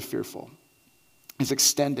peace for the fearful is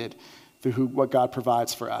extended through what God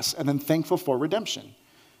provides for us. And then thankful for redemption.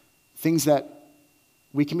 Things that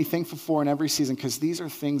we can be thankful for in every season because these are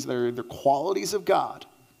things that are the qualities of God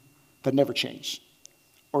that never change,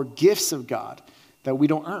 or gifts of God that we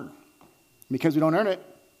don't earn. Because we don't earn it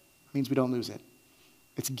means we don't lose it.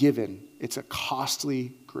 It's given. It's a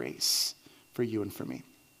costly grace for you and for me.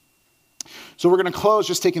 So we're going to close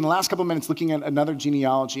just taking the last couple minutes looking at another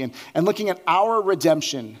genealogy and looking at our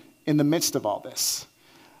redemption in the midst of all this.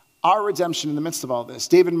 Our redemption in the midst of all this.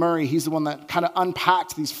 David Murray, he's the one that kind of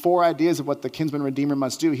unpacked these 4 ideas of what the kinsman redeemer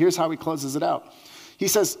must do. Here's how he closes it out. He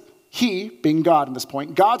says, he, being God in this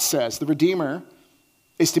point, God says the redeemer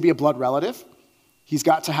is to be a blood relative. He's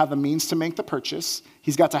got to have the means to make the purchase.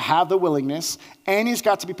 He's got to have the willingness, and he's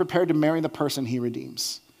got to be prepared to marry the person he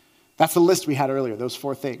redeems. That's the list we had earlier, those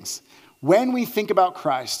 4 things. When we think about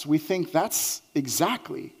Christ, we think that's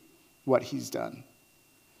exactly what he's done.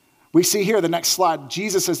 We see here, the next slide,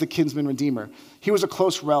 Jesus as the kinsman redeemer. He was a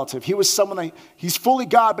close relative. He was someone that, he's fully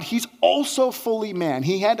God, but he's also fully man.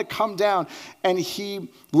 He had to come down and he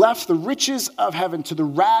left the riches of heaven to the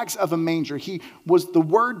rags of a manger. The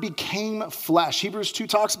word became flesh. Hebrews 2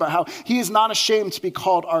 talks about how he is not ashamed to be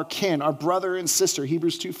called our kin, our brother and sister.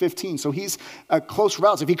 Hebrews 2:15. So he's a close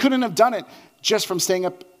relative. He couldn't have done it just from staying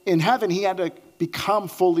up in heaven. He had to become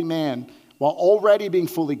fully man while already being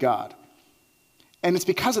fully God. And it's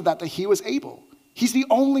because of that he was able. He's the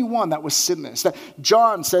only one that was sinless. That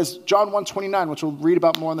John says, John 1:29, which we'll read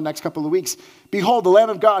about more in the next couple of weeks, behold, the Lamb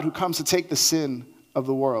of God who comes to take the sin of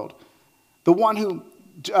the world. The one who,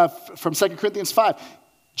 from 2 Corinthians 5,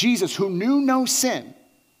 Jesus, who knew no sin,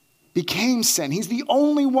 became sin. He's the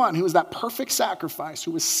only one who was that perfect sacrifice,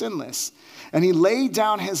 who was sinless. And he laid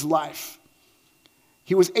down his life.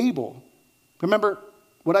 He was able. Remember,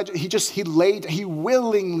 he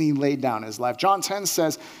willingly laid down his life. John 10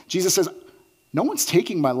 says, Jesus says, no one's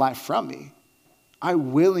taking my life from me. I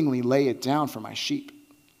willingly lay it down for my sheep.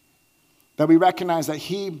 That we recognize that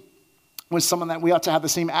he was someone that we ought to have the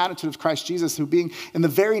same attitude of Christ Jesus, who being in the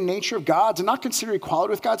very nature of God, did not consider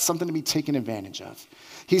equality with God something to be taken advantage of.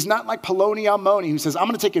 He's not like Poloni Almoni, who says, I'm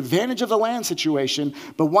going to take advantage of the land situation,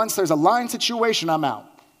 but once there's a line situation, I'm out.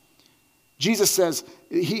 Jesus says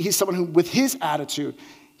he's someone who, with his attitude,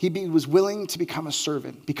 he was willing to become a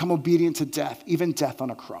servant, become obedient to death, even death on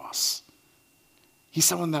a cross. He's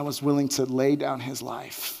someone that was willing to lay down his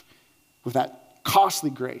life with that costly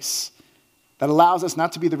grace that allows us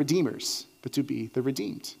not to be the redeemers, but to be the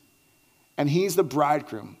redeemed. And he's the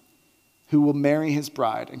bridegroom who will marry his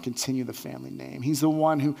bride and continue the family name. He's the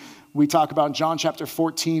one who we talk about in John chapter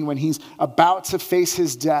 14 when he's about to face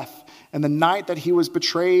his death. And the night that he was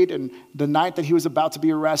betrayed and the night that he was about to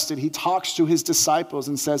be arrested, he talks to his disciples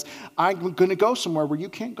and says, I'm going to go somewhere where you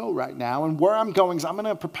can't go right now. And where I'm going is I'm going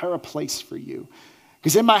to prepare a place for you.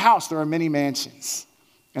 Because in my house, there are many mansions.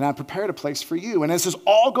 And I prepared a place for you. And this is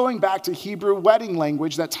all going back to Hebrew wedding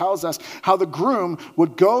language that tells us how the groom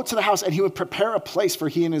would go to the house and he would prepare a place for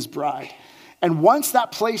he and his bride. And once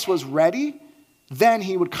that place was ready, then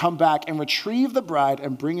he would come back and retrieve the bride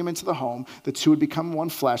and bring him into the home. The two would become one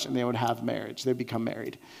flesh and they would have marriage. They'd become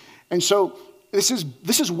married. And so this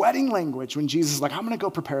is wedding language when Jesus is like, I'm going to go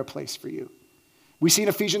prepare a place for you. We see in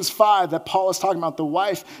Ephesians 5 that Paul is talking about the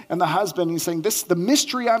wife and the husband. He's saying, the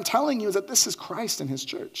mystery I'm telling you is that this is Christ and his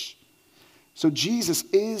church. So Jesus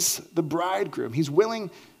is the bridegroom. He's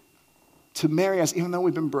willing to marry us even though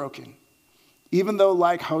we've been broken. Even though,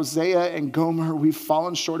 like Hosea and Gomer, we've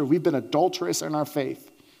fallen short of, we've been adulterous in our faith,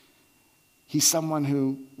 he's someone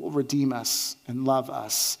who will redeem us and love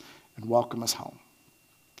us and welcome us home.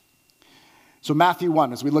 So Matthew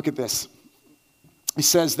 1, as we look at this, he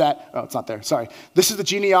says that, it's not there, sorry. This is the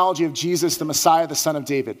genealogy of Jesus, the Messiah, the son of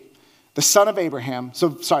David, the son of Abraham.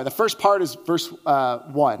 So, sorry, the first part is verse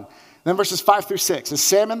 1. Then verses 5 through 6 is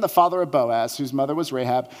Salmon, the father of Boaz, whose mother was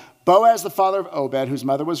Rahab. Boaz, the father of Obed, whose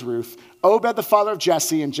mother was Ruth. Obed, the father of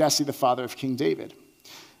Jesse, and Jesse, the father of King David.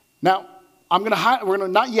 Now,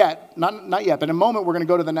 not yet, but in a moment we're going to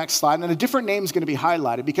go to the next slide, and a different name is going to be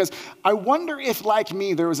highlighted, because I wonder if, like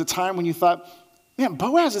me, there was a time when you thought, man,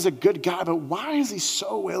 Boaz is a good guy, but why is he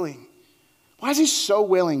so willing? Why is he so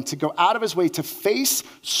willing to go out of his way to face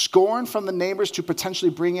scorn from the neighbors to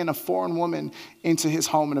potentially bring in a foreign woman into his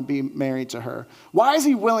home and to be married to her? Why is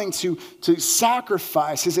he willing to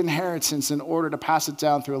sacrifice his inheritance in order to pass it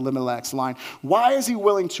down through Elimelech's line? Why is he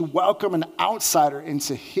willing to welcome an outsider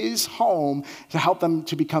into his home to help them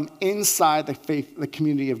to become inside the faith, the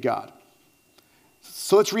community of God?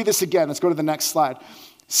 So let's read this again. Let's go to the next slide.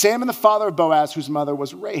 Salmon, the father of Boaz, whose mother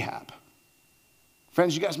was Rahab.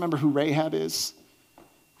 Friends, you guys remember who Rahab is?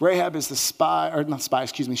 Rahab is the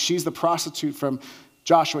she's the prostitute from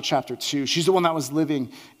Joshua chapter 2. She's the one that was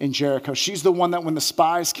living in Jericho. She's the one that when the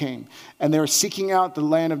spies came and they were seeking out the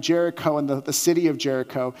land of Jericho and the city of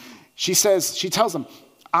Jericho, she tells them,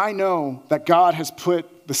 I know that God has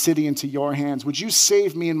put the city into your hands. Would you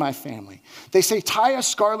save me and my family? They say, tie a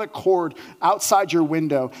scarlet cord outside your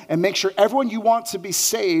window and make sure everyone you want to be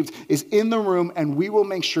saved is in the room, and we will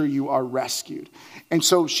make sure you are rescued. And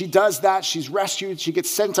so she does that. She's rescued. She gets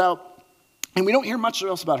sent out. And we don't hear much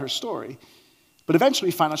else about her story. But eventually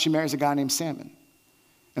we find out she marries a guy named Salmon.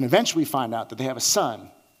 And eventually we find out that they have a son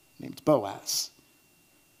named Boaz.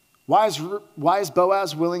 Why is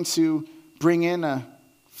Boaz willing to bring in a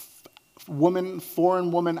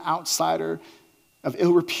foreign woman, outsider of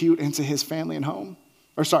ill repute into his family and home?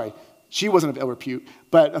 Or sorry, she wasn't of ill repute,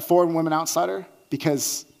 but a foreign woman outsider,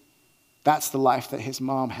 because that's the life that his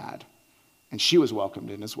mom had. And she was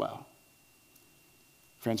welcomed in as well.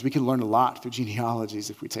 Friends, we can learn a lot through genealogies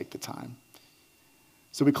if we take the time.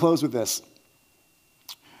 So we close with this.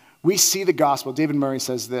 We see the gospel. David Murray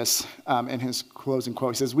says this in his closing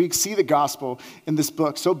quote. He says, we see the gospel in this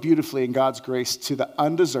book so beautifully in God's grace to the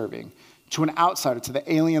undeserving, to an outsider, to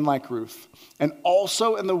the alien like Ruth, and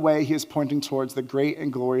also in the way he is pointing towards the great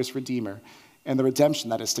and glorious Redeemer and the redemption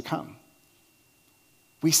that is to come.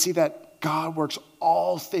 We see that God works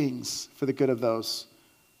all things for the good of those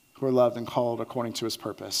who are loved and called according to his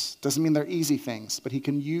purpose. Doesn't mean they're easy things, but he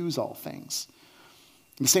can use all things.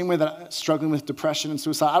 In the same way that I'm struggling with depression and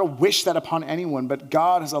suicide, I don't wish that upon anyone, but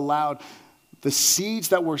God has allowed the seeds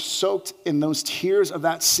that were soaked in those tears of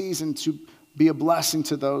that season to be a blessing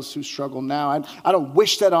to those who struggle now. I don't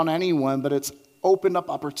wish that on anyone, but it's opened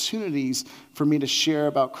up opportunities for me to share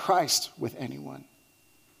about Christ with anyone.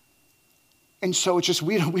 And so it's just,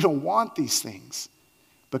 we don't want these things,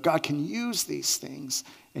 but God can use these things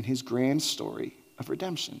in his grand story of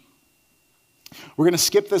redemption. We're going to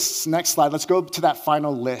skip this next slide. Let's go to that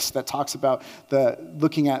final list that talks about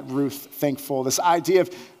looking at Ruth thankful. This idea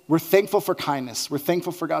of we're thankful for kindness. We're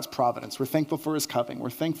thankful for God's providence. We're thankful for his covering. We're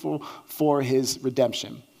thankful for his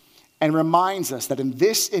redemption. And reminds us that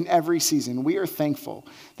in every season, we are thankful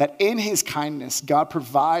that in his kindness, God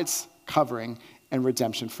provides covering and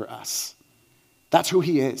redemption for us. That's who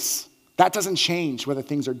he is. That doesn't change whether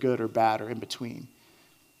things are good or bad or in between.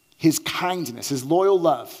 His kindness, his loyal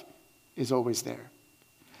love is always there.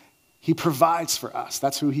 He provides for us.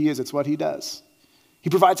 That's who he is. It's what he does. He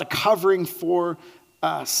provides a covering for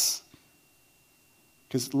us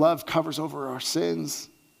because love covers over our sins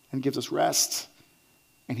and gives us rest.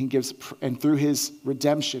 And through his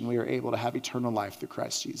redemption, we are able to have eternal life through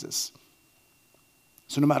Christ Jesus.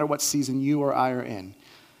 So no matter what season you or I are in,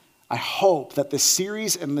 I hope that this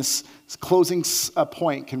series and this closing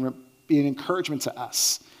point can be an encouragement to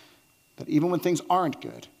us that even when things aren't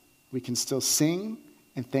good, we can still sing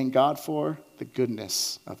and thank God for the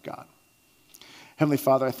goodness of God. Heavenly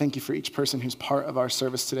Father, I thank you for each person who's part of our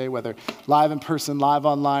service today, whether live in person, live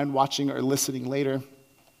online, watching or listening later.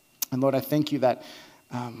 And Lord, I thank you that,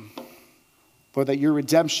 Lord, that your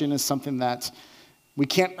redemption is something that we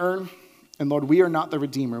can't earn. And Lord, we are not the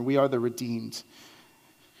Redeemer. We are the redeemed.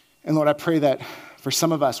 And Lord, I pray that for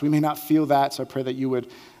some of us, we may not feel that. So I pray that you would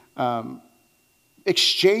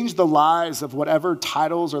exchange the lies of whatever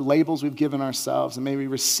titles or labels we've given ourselves, and may we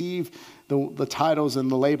receive the titles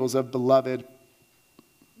and the labels of beloved,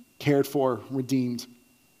 cared for, redeemed,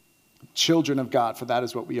 children of God, for that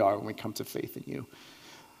is what we are when we come to faith in you.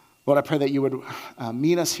 Lord, I pray that you would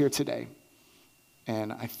meet us here today,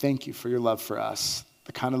 and I thank you for your love for us,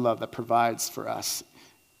 the kind of love that provides for us,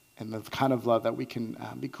 and the kind of love that we can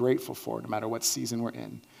be grateful for no matter what season we're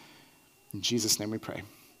in. In Jesus' name we pray.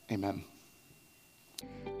 Amen.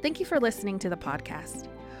 Thank you for listening to the podcast.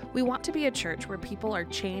 We want to be a church where people are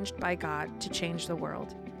changed by God to change the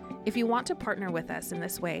world. If you want to partner with us in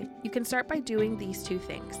this way, you can start by doing these two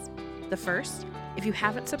things. The first, if you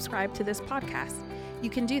haven't subscribed to this podcast, you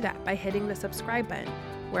can do that by hitting the subscribe button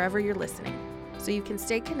wherever you're listening, so you can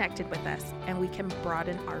stay connected with us and we can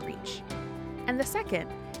broaden our reach. And the second,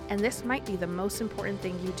 and this might be the most important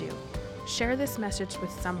thing you do, share this message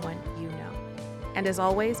with someone you know. And as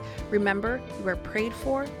always, remember, you are prayed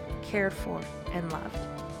for, cared for, and loved.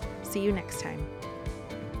 See you next time.